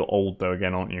 zealous. No, but you're old though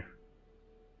again, aren't you?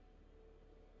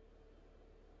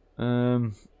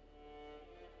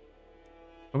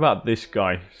 What about this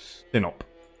guy? Sinop.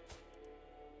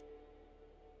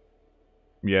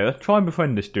 Yeah, let's try and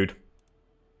befriend this dude.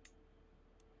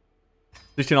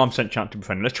 69% chance to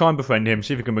befriend him. Let's try and befriend him,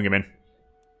 see if we can bring him in.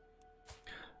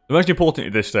 The most important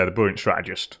is this, the brilliant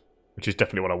strategist, which is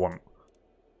definitely what I want.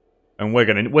 And we're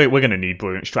gonna need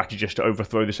brilliant strategists to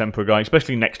overthrow this emperor guy,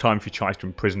 especially next time if he tries to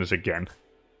imprison us again.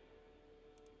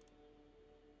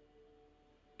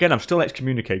 Again, I'm still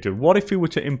excommunicated. What if we were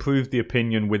to improve the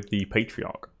opinion with the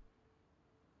patriarch?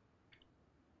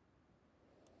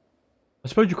 I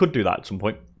suppose you could do that at some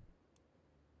point.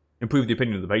 Improve the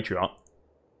opinion of the patriarch.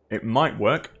 It might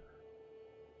work.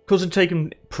 Cousin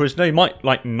taken prisoner. He might,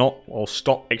 like, not or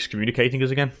stop excommunicating us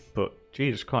again. But,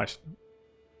 Jesus Christ.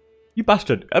 You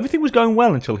bastard. Everything was going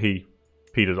well until he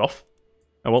peed us off.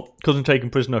 Oh well, cousin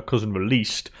taken prisoner, cousin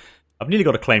released. I've nearly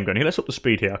got a claim going here. Let's up the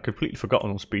speed here. I've completely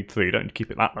forgotten on speed 3. Don't need to keep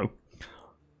it that low.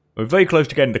 We're very close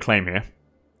to getting the claim here.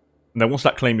 And then once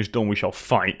that claim is done, we shall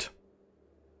fight.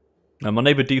 Now, my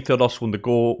neighbour D. Theodos won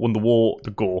the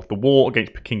war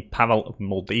against King Pavel of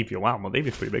Moldavia. Wow,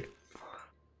 Moldavia's pretty big.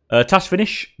 Task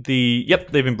finish.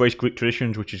 Yep, they've embraced Greek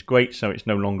traditions, which is great. So it's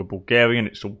no longer Bulgarian,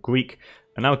 it's all Greek.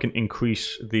 And now we can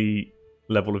increase the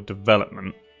level of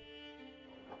development.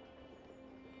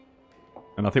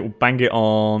 And I think we'll bang it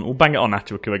on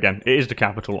Atuika again. It is the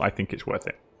capital, I think it's worth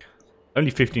it. Only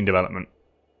 15 development.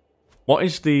 What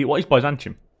is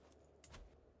Byzantium?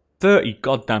 30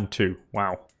 goddamn 2.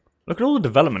 Wow. Look at all the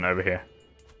development over here.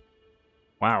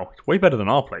 Wow, it's way better than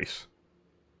our place.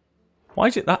 Why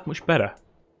is it that much better?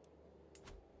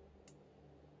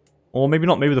 Or maybe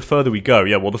not, maybe the further we go.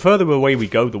 Yeah, well, the further away we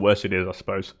go, the worse it is, I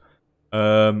suppose.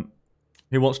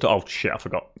 Who wants to... Oh, shit, I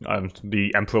forgot.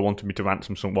 The Emperor wanted me to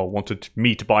ransom someone... Well, wanted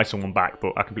me to buy someone back,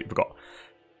 but I completely forgot.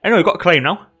 Anyway, we've got a claim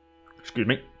now. Excuse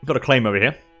me. We've got a claim over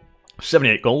here.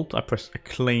 78 gold. I press a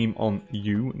claim on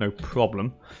you. No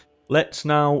problem. Let's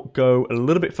now go a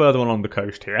little bit further along the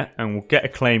coast here, and we'll get a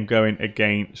claim going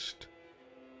against...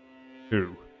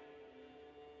 Who?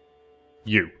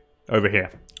 You. Over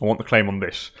here. I want the claim on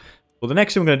this. Well, the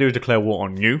next thing we're going to do is declare war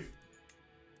on you.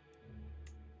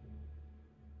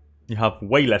 You have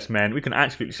way less men. We can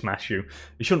absolutely smash you.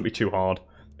 It shouldn't be too hard.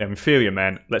 They have inferior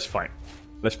men. Let's fight.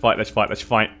 Let's fight, let's fight, let's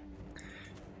fight.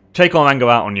 Take our anger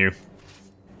out on you.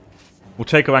 We'll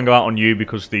take our anger out on you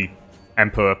because the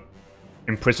Emperor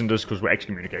imprisoned us because we're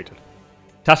excommunicated.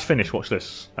 Task finished. Watch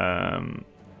this.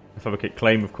 Fabricate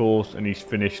claim, of course. And he's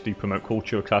finished the promote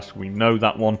culture task. We know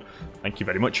that one. Thank you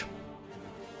very much.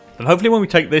 And hopefully when we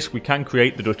take this, we can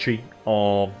create the Duchy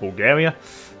of Bulgaria.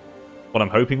 What I'm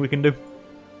hoping we can do.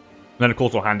 And then, of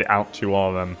course, we'll hand it out to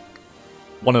our...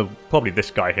 probably this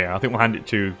guy here. I think we'll hand it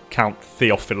to Count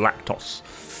Theophylactos.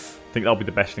 I think that'll be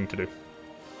the best thing to do.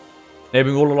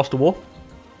 Neighbouring ruler lost a war?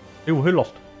 Who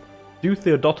lost? Du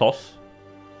Theodotos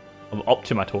of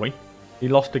Optimatoi. He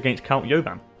lost against Count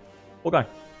Yovan. Poor guy.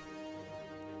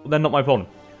 Well, then not my problem.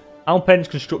 Alpen's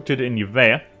constructed in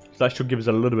Uvea, so that should give us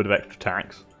a little bit of extra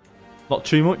tax. Not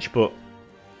too much, but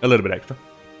a little bit extra.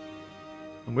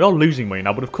 And we are losing money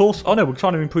now, but of course... Oh no, we're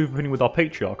trying to improve opinion with our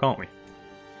patriarch, aren't we?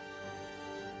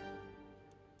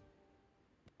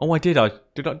 Oh, I did.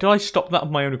 Did I stop that of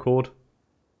my own accord?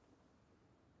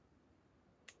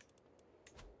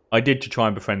 I did to try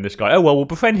and befriend this guy. Oh, well, we'll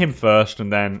befriend him first,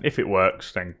 and then if it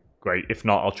works, then great. If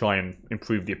not, I'll try and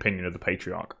improve the opinion of the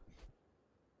Patriarch.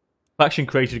 Faction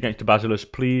created against the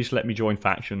Basileus. Please let me join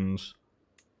factions.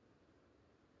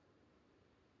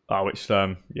 Oh, it's,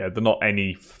 yeah, they're not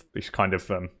any, this kind of,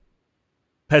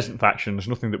 peasant faction. There's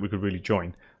nothing that we could really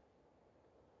join.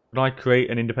 Would I create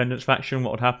an independence faction?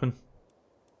 What would happen?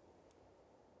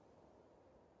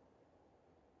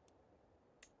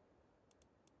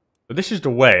 But this is the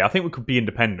way. I think we could be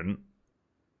independent.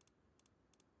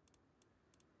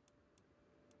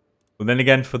 But then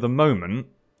again, for the moment,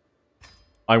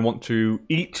 I want to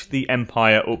eat the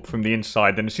empire up from the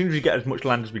inside. Then as soon as we get as much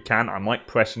land as we can, I might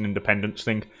press an independence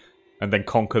thing. And then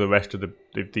conquer the rest of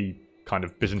the kind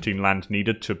of Byzantine land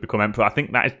needed to become emperor. I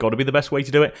think that has got to be the best way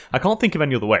to do it. I can't think of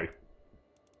any other way.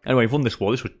 Anyway, we've won this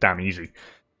war. This was damn easy.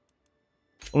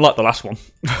 Unlike the last one.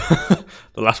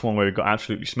 The last one where we got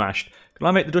absolutely smashed. Can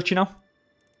I make the duchy now?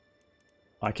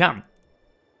 I can.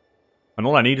 And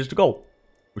all I need is the goal,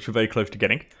 which we're very close to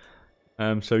getting.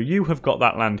 So you have got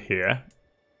that land here.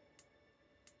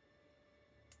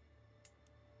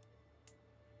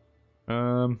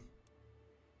 I'll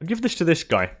give this to this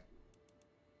guy.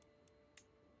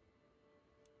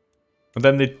 And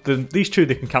then these two,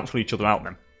 they can cancel each other out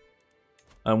then.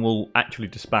 And we'll actually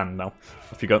disband now.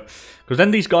 Off you go. Because then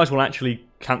these guys will actually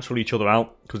cancel each other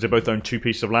out. Because they both own 2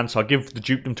 pieces of land. So I'll give the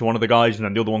dukedom to one of the guys. And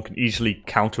then the other one can easily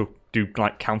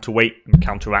counterweight and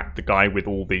counteract the guy with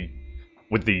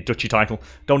the duchy title.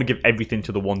 Don't want to give everything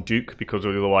to the one duke. Because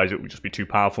otherwise it would just be too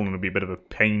powerful. And it would be a bit of a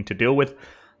pain to deal with.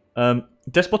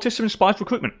 Despotism inspires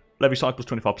recruitment. Levy cycles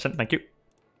 25%. Thank you.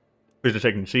 Prisoner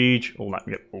taken siege. All that.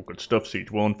 Yep, all good stuff.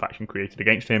 Siege 1. Faction created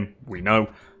against him. We know.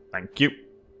 Thank you.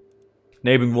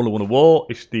 Neighbouring ruler won a war.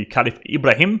 It's the Caliph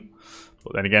Ibrahim.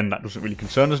 But then again, that doesn't really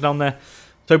concern us down there.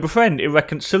 So befriend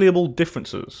irreconcilable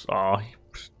differences.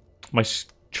 My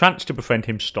chance to befriend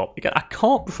him stopped. Again, I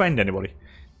can't befriend anybody.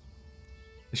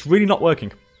 It's really not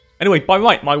working. Anyway, by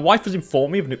right, my wife has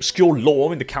informed me of an obscure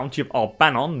law in the county of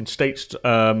Arbanon and states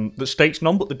that states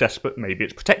none but the despot may be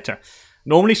its protector.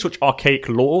 Normally, such archaic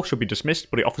law should be dismissed,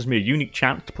 but it offers me a unique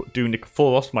chance to put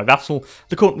Nikephoros, my vassal,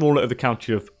 the current ruler of the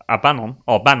county of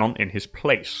Arbanon, in his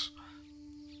place.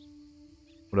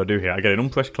 What do I do here? I get an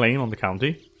unpressed claim on the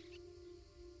county.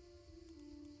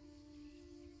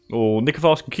 Or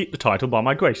Nikephoros can keep the title by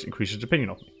my grace, increases his opinion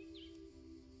of me.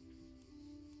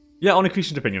 Yeah, I'll increase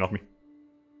his opinion of me.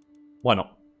 Why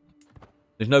not?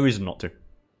 There's no reason not to.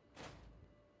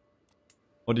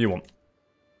 What do you want?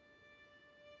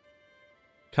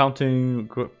 Counting...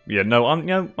 Yeah, no, I'm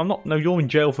not... No, you're in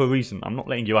jail for a reason. I'm not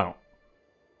letting you out.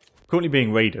 Currently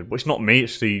being raided. Well, it's not me,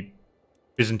 it's the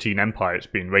Byzantine Empire that's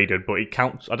being raided, but it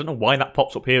counts... I don't know why that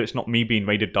pops up here. It's not me being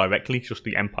raided directly, it's just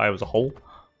the Empire as a whole.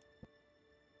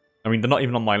 I mean, they're not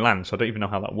even on my land, so I don't even know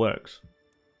how that works.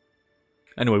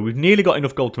 Anyway, we've nearly got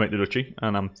enough gold to make the duchy,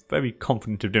 and I'm very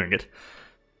confident of doing it.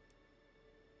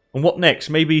 And what next?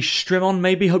 Maybe Strimon,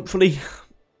 maybe, hopefully,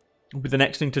 will be the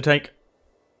next thing to take.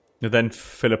 And then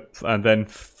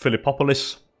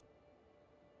Philippopolis.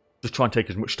 Just try and take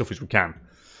as much stuff as we can.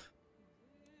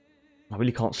 I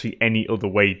really can't see any other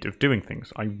way of doing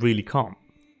things. I really can't.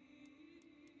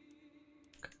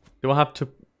 Do I have to...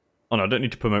 Oh no, I don't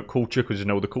need to promote culture because there's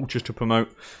no other cultures to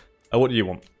promote. What do you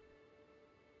want?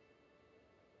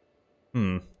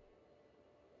 Should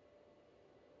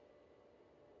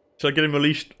I get him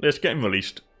released? Let's get him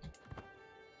released.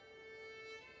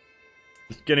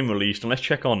 Let's get him released and let's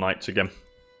check our knights again.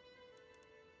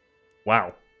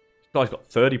 Wow. This guy's got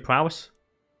 30 prowess?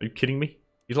 Are you kidding me?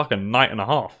 He's like a knight and a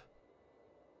half.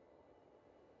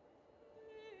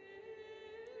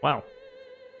 Wow.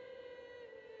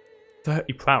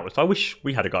 30 prowess. I wish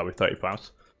we had a guy with 30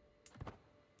 prowess.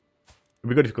 It'd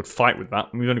be good if we could fight with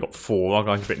that. We've only got 4. Our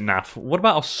guy's a bit naff. What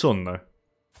about our son, though?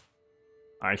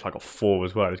 He's like got 4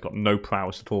 as well. He's got no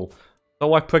prowess at all. Is our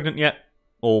wife pregnant yet?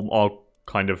 Or our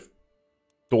kind of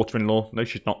daughter-in-law? No,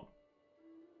 she's not.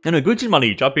 Anyway, greetings, my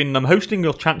liege. I've been hosting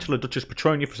your Chancellor, Duchess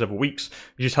Petronia, for several weeks.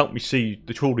 You just helped me see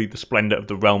truly the splendour of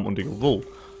the realm under your rule.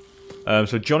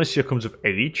 So Dionysia comes of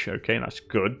age. Okay, that's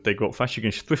good. They go up fast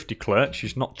against thrifty clerk.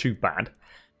 She's not too bad.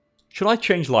 Should I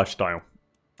change lifestyle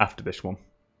after this one?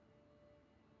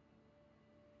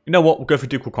 You know what, we'll go for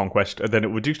Ducal Conquest, and then it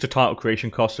will reduce the title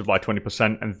creation costs by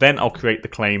 20%, and then I'll create the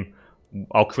claim,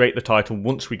 I'll create the title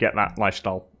once we get that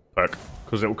lifestyle perk,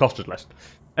 because it will cost us less.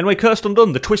 Anyway, cursed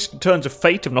undone, the twists and turns of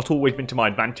fate have not always been to my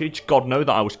advantage. God know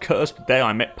that I was cursed the day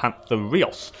I met Panther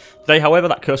Rios. Today, however,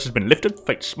 that curse has been lifted,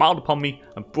 fate smiled upon me,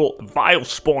 and brought the vile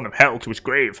spawn of hell to his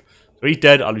grave. So he's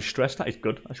dead, I lose stress, that is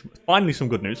good. That's finally some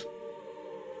good news.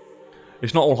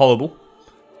 It's not all horrible.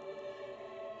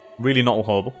 Really not all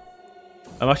horrible.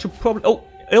 I should probably... Oh,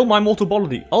 ill my mortal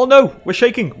body. Oh no, we're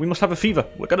shaking. We must have a fever.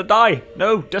 We're gonna die.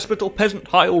 No, desperate or peasant,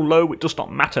 high or low, it does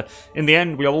not matter. In the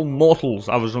end, we are all mortals.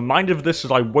 I was reminded of this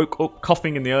as I woke up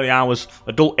coughing in the early hours.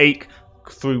 A dull ache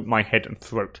through my head and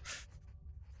throat.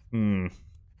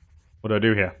 What do I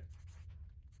do here?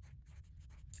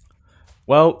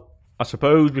 Well, I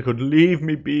suppose we could leave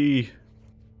me be.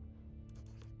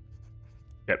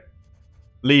 Yep.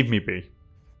 Leave me be.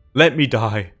 Let me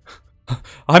die.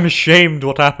 I'm ashamed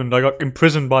what happened. I got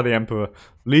imprisoned by the Emperor.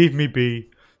 Leave me be.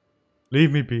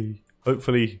 Leave me be.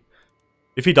 Hopefully,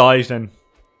 if he dies, then,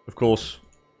 of course,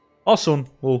 our son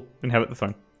will inherit the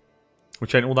throne.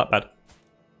 Which ain't all that bad.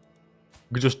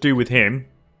 We could just do with him,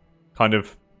 kind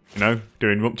of, you know,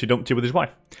 doing Rumpty Dumpty with his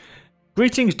wife.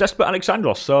 Greetings, Desperate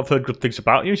Alexandros. So I've heard good things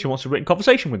about you. She wants a written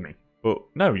conversation with me. But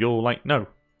no, you're like, no.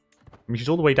 I mean, she's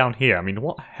all the way down here. I mean,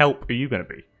 what help are you going to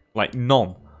be? Like,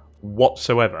 none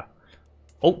whatsoever.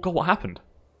 Oh, God, what happened?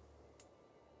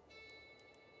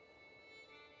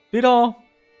 Did our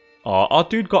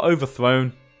dude got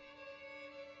overthrown?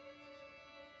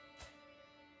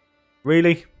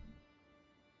 Really?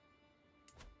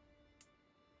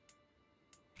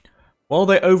 Well,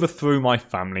 they overthrew my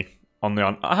family.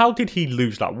 How did he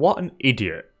lose that? What an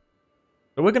idiot.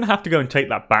 So we're going to have to go and take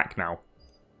that back now.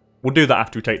 We'll do that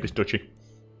after we take this duchy.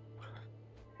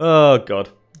 Oh, God.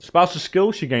 Spousal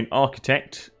skill, she gained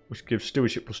Architect, which gives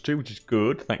Stewardship +2, which is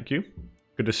good. Thank you.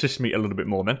 Could assist me a little bit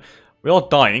more then. We are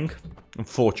dying,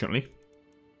 unfortunately.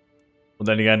 But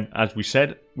then again, as we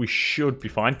said, we should be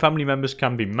fine. Family members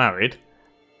can be married.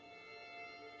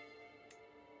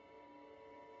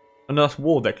 And that's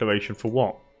war declaration for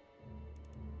what?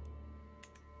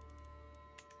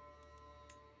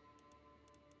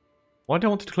 Why do I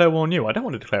want to declare war on you? I don't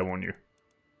want to declare war on you.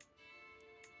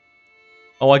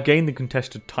 Oh, I gained the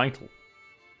contested title.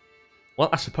 Well,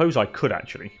 I suppose I could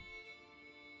actually.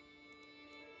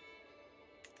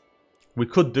 We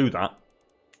could do that.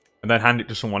 And then hand it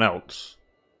to someone else.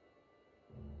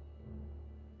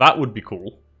 That would be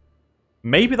cool.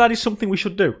 Maybe that is something we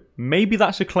should do. Maybe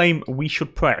that's a claim we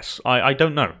should press. I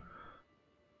don't know.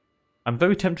 I'm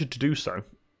very tempted to do so.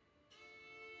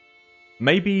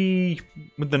 Maybe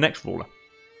with the next ruler.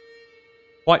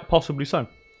 Quite possibly so.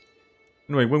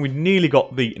 Anyway, when we nearly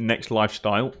got the next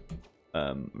lifestyle.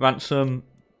 Ransom.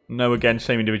 No, again,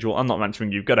 same individual. I'm not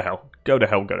ransoming you. Go to hell. Go to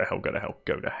hell, go to hell, go to hell,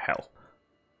 go to hell.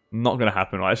 Not going to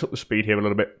happen. Right, let's up the speed here a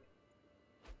little bit.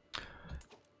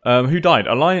 Who died?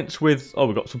 Alliance with... Oh,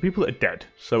 we've got some people that are dead.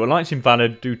 So, Alliance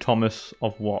invalid. Do Thomas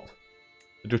of what?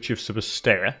 The Duchy of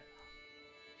Sebastia.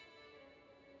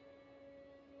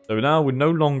 So now we're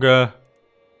no longer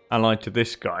allied to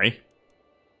this guy.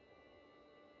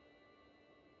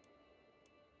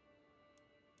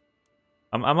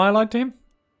 Am I allied to him?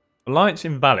 Alliance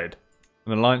invalid.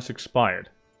 And alliance expired.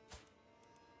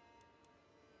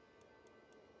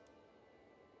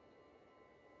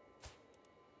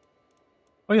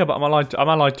 Oh yeah, but I'm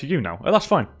allied to you now. Oh, that's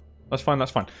fine. That's fine,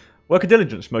 that's fine. Worker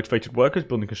diligence, motivated workers,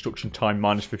 building construction time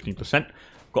 -15%.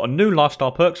 Got a new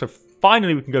lifestyle perk, so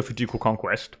finally we can go for ducal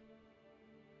conquest.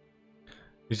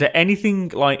 Is there anything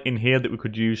like in here that we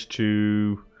could use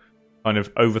to kind of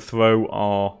overthrow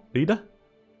our leader?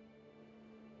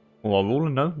 Or our ruler?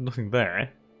 No, nothing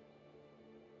there.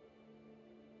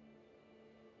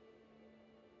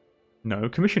 No,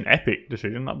 commission epic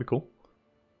decision, that'd be cool.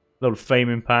 Level of fame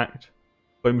impact.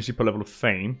 Diplomacy per level of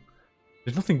fame.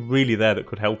 There's nothing really there that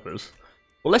could help us.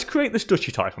 Well, let's create this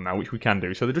duchy title now, which we can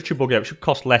do. So the Duchy of Bulgaria should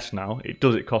cost less now. It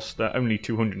does, it costs only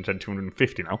 200 instead of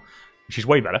 250 now, which is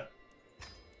way better.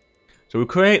 So we'll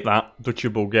create that, Duchy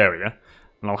of Bulgaria,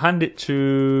 and I'll hand it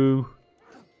to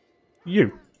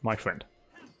you, my friend.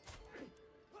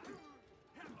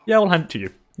 Yeah, I'll hand it to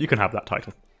you. You can have that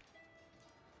title.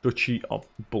 Duchy of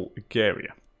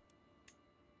Bulgaria.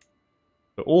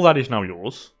 So all that is now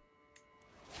yours.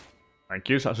 Thank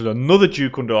you. So that's another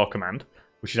Duke under our command,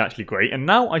 which is actually great. And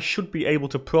now I should be able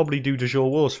to probably do de jure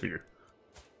wars for you.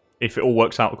 If it all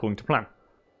works out according to plan.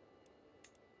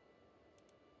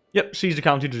 Yep, seize the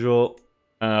county de jure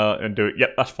and do it.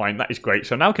 Yep, that's fine. That is great.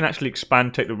 So now we can actually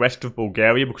expand, take the rest of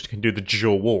Bulgaria because we can do the de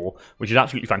jure war, which is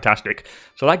absolutely fantastic.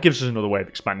 So that gives us another way of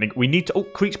expanding. We need to... Oh,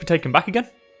 Crete's be taken back again?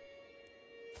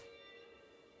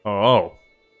 Oh.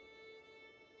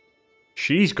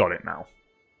 She's got it now.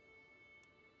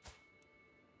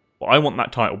 But I want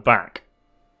that title back.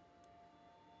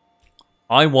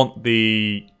 I want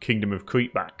the Kingdom of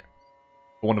Crete back.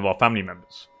 For one of our family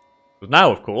members. But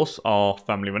now, of course, our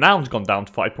family renown's gone down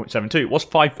to 5.72. It was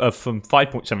from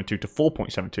 5.72 to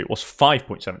 4.72. It was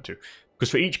 5.72.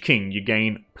 Because for each king, you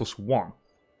gain +1.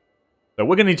 So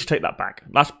we're going to need to take that back.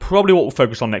 That's probably what we'll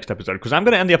focus on next episode, because I'm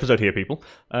going to end the episode here, people.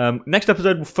 Next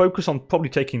episode, we'll focus on probably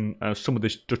taking some of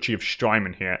this Duchy of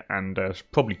Strymon here, and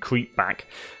probably Crete back.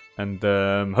 And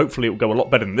hopefully it will go a lot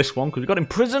better than this one, because we got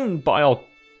imprisoned by our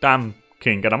damn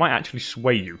king, and I might actually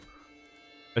sway you.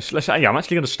 Yeah, I'm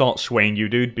actually going to start swaying you,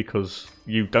 dude, because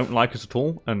you don't like us at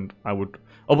all, and I would...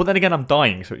 Oh, but then again, I'm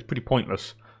dying, so it's pretty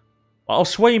pointless. I'll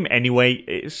sway him anyway.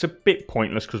 It's a bit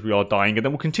pointless because we are dying, and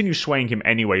then we'll continue swaying him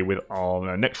anyway with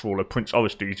our next ruler, Prince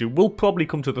Orestes, who will probably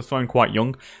come to the throne quite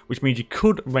young, which means he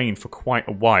could reign for quite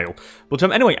a while. But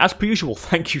anyway, as per usual,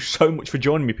 thank you so much for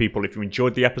joining me, people. If you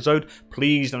enjoyed the episode,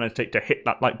 please don't hesitate to hit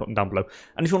that like button down below.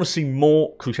 And if you want to see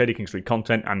more Crusader Kings 3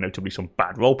 content, and notably some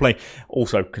bad roleplay,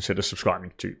 also consider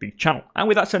subscribing to the channel. And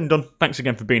with that said and done, thanks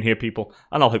again for being here, people,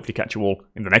 and I'll hopefully catch you all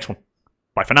in the next one.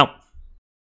 Bye for now.